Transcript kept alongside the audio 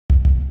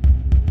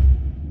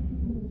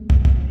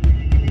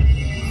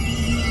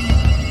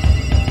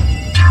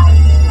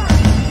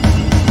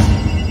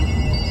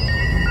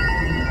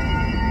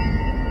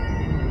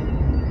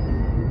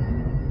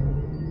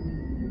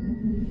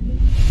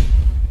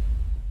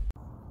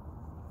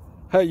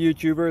Hey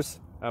YouTubers,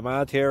 I'm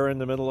out here in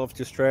the middle of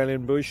the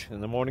Australian bush in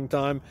the morning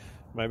time.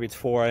 Maybe it's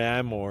 4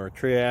 a.m. or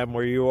 3 a.m.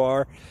 where you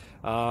are.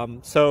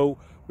 So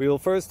we will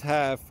first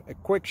have a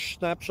quick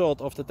snapshot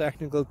of the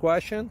technical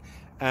question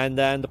and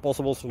then the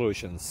possible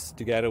solutions,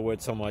 together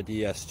with some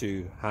ideas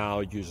to how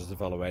users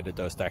evaluated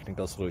those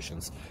technical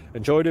solutions.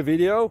 Enjoy the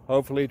video,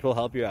 hopefully it will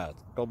help you out.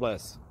 God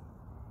bless.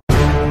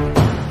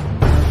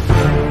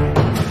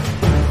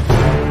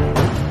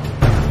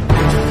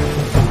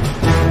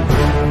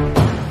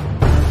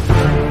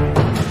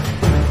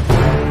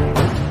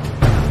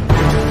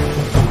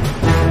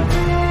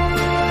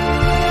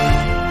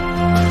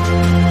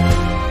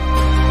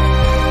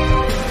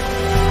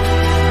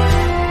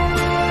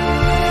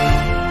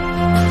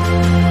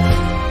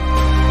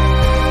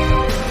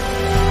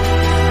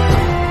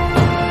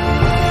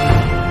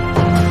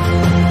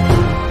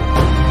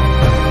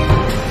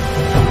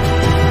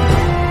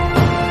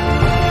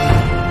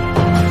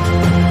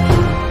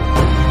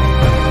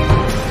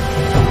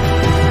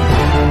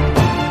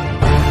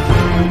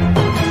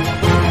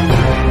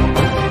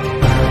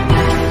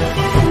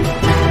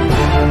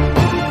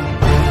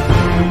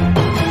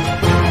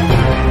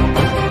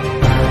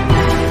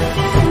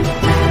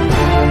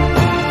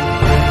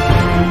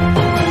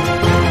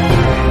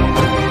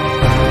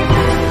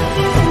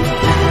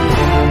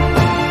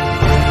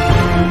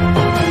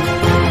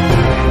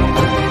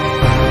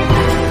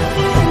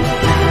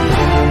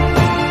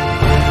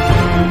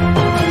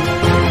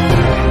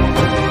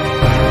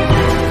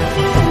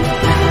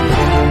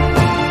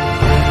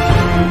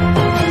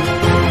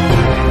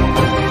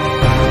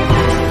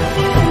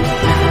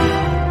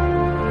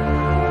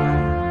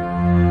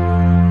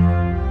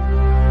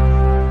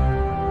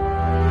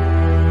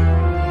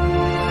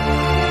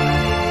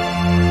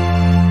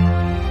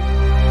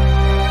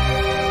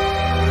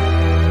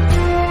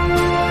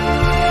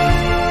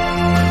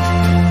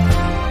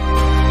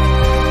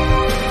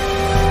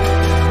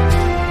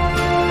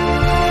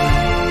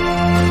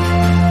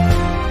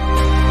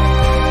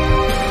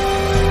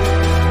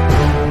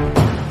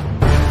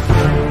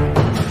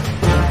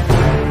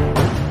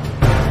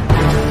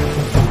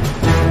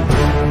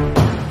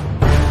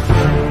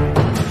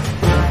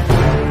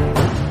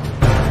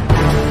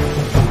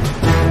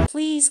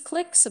 Please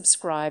click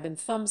subscribe and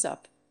thumbs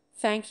up.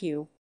 Thank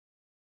you.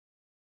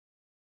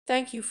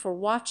 Thank you for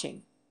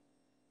watching.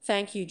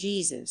 Thank you,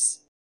 Jesus.